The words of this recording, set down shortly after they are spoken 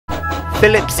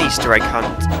Philip's Easter egg hunt.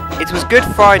 It was Good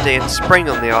Friday and spring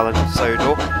on the island of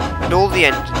Sodor, and all the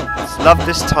engines loved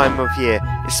this time of year,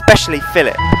 especially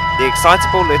Philip, the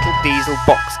excitable little diesel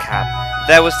box cab.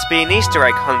 There was to be an Easter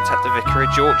egg hunt at the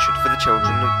vicarage orchard for the children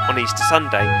on Easter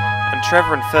Sunday, and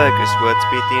Trevor and Fergus were to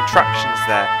be at the attractions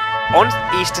there. On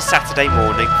Easter Saturday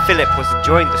morning, Philip was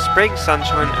enjoying the spring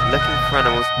sunshine and looking for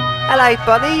animals. "Hello,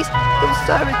 bunnies! You're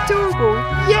so adorable!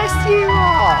 Yes, you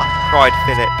are!" cried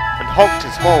Philip, and honked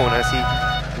his horn as he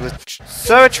was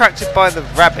so attracted by the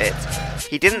rabbit,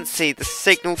 he didn't see the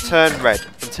signal turn red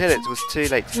until it was too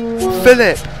late.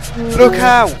 "Philip, look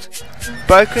out!"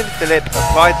 Boca and Philip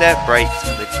applied their brakes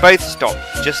and they both stopped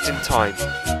just in time.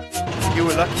 "You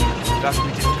were lucky that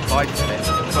we didn't collide, Philip,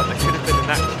 but there could have been an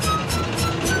accident."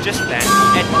 Just then,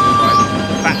 Ed arrived with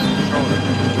the fat controller.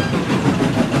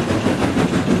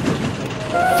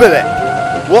 "Philip,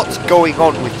 what's going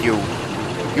on with you?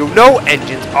 You know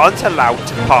engines aren't allowed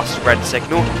to pass the red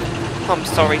signal." "I'm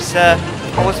sorry, sir.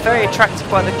 I was very attracted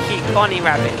by the cute bunny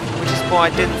rabbit, which is why I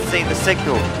didn't see the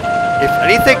signal." "If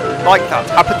anything like that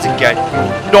happens again,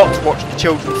 you'll not watch the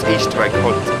children's Easter egg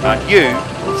hunt, and you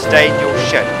will stay in your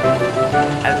shed."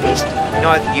 "At least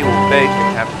neither you or Boca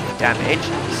have been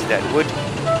damaged," said Edward.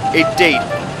 "Indeed.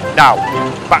 Now,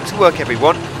 back to work,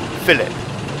 everyone. Philip,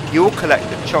 you will collect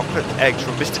the chocolate eggs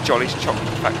from Mr. Jolly's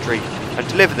chocolate factory and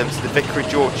deliver them to the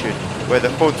vicarage orchard, where the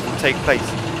hunt will take place,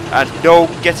 and no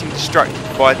getting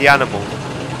distracted by the animals."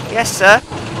 "Yes, sir.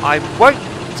 I won't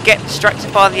get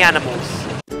distracted by the animals."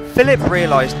 Philip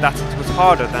realised that it was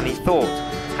harder than he thought.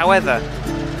 However,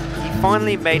 he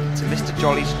finally made it to Mr.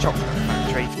 Jolly's chocolate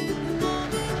factory.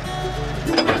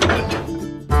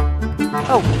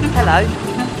 "Oh, hello.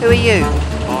 Who are you?"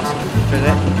 asked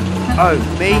Philip. "Oh,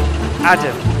 me?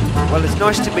 Adam. Well, it's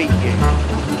nice to meet you,"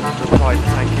 replied the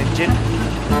tank engine.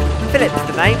 "Philip's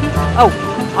the name? Oh,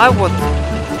 I once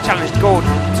challenged Gordon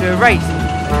to a race.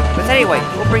 But anyway,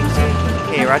 what brings you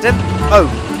here, Adam?" "Oh,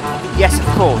 yes, of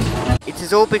course. It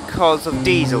is all because of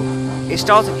Diesel. It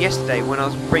started yesterday when I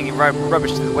was bringing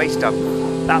rubbish to the waste dump.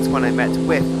 That's when I met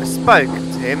Whiff. I spoke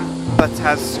to him, but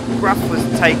as Scruff was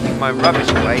taking my rubbish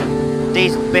away,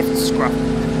 Diesel biffed Scruff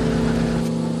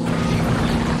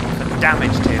and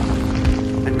damaged him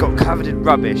and got covered in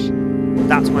rubbish.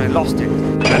 That's when I lost it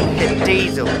and hit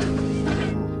Diesel.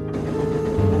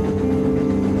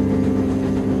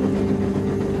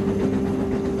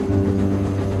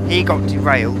 He got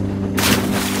derailed.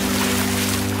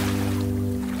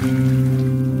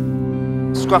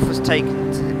 Scruff was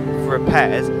taken for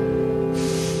repairs.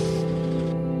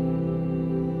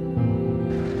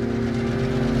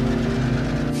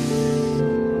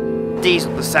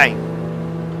 Diesel the same.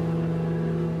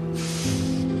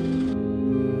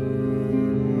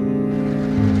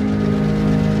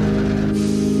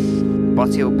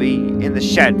 But he'll be in the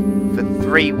shed for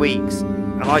 3 weeks,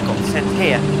 and I got sent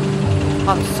here."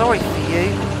 "I'm sorry for you.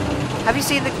 Have you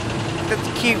seen the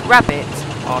cute rabbit?"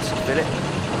 asked Philip.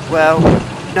 "Well,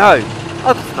 no.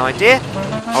 I've got an idea.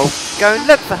 I'll go and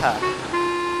look for her."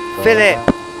 "Philip,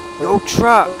 your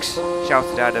trucks!"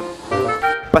 shouted Adam.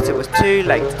 But it was too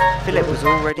late. Philip was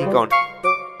already gone.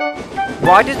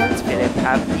 Why doesn't Philip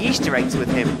have the Easter eggs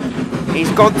with him? He's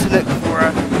gone to look for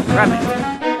a rabbit,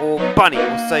 or bunny,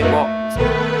 or so what.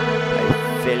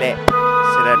 "Oh, Philip,"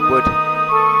 said Edward.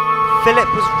 Philip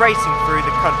was racing through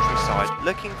the countryside,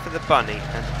 looking for the bunny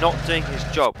and not doing his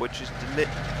job, which was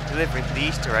delivering the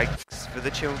Easter eggs for the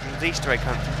children's Easter egg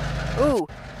hunt. "Ooh,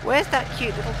 where's that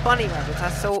cute little bunny rabbit I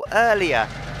saw earlier?"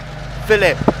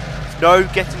 "Philip, no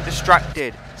getting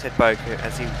distracted," said Boco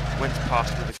as he went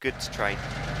past with a goods train.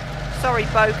 "Sorry,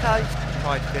 Boco,"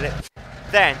 cried Philip.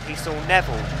 Then he saw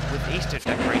Neville with Easter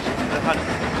decorations for the hunt.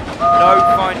 "No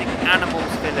finding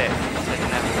animals, Philip," said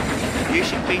Neville. "You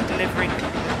should be delivering the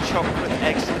chocolate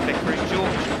eggs to the vicarage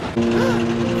orchard."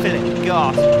 Philip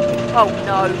gasped. "Oh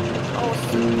no, I was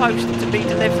supposed to be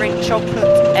delivering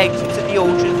chocolate eggs to the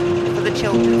orchard for the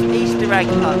children's Easter egg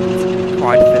hunt,"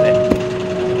 cried Philip.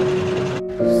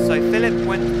 So Philip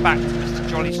went back to Mr.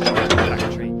 Jolly's chocolate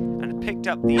factory and picked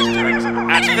up the Easter eggs.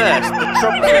 At first, the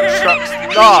trumpet trucks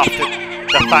laughed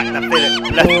at the fact that Philip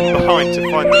left them behind to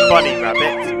find the bunny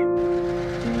rabbit.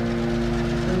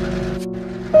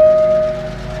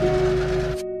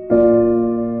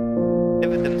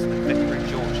 Delivered them to the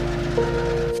vicarage orchard.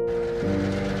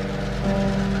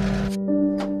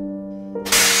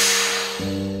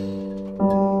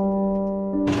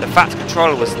 The fat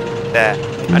controller was there.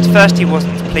 At first he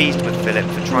wasn't pleased with Philip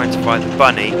for trying to find the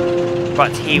bunny,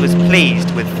 but he was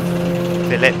pleased with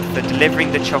Philip for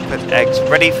delivering the chocolate eggs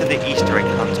ready for the Easter egg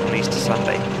hunt on Easter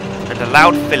Sunday, and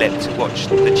allowed Philip to watch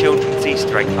the children's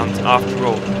Easter egg hunt after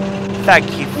all.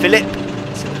 "Thank you, Philip,"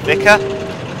 the vicar.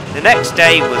 The next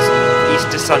day was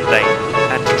Easter Sunday,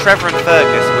 and Trevor and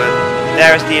Fergus were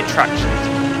there as the attractions.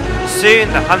 Soon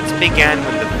the hunt began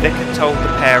when the vicar told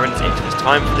the parents it was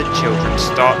time for the children to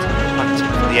start hunting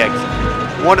for the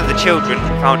eggs. One of the children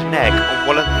found an egg on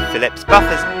one of Philip's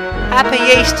buffers. "Happy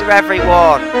Easter,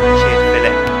 everyone!" cheered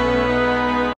Philip.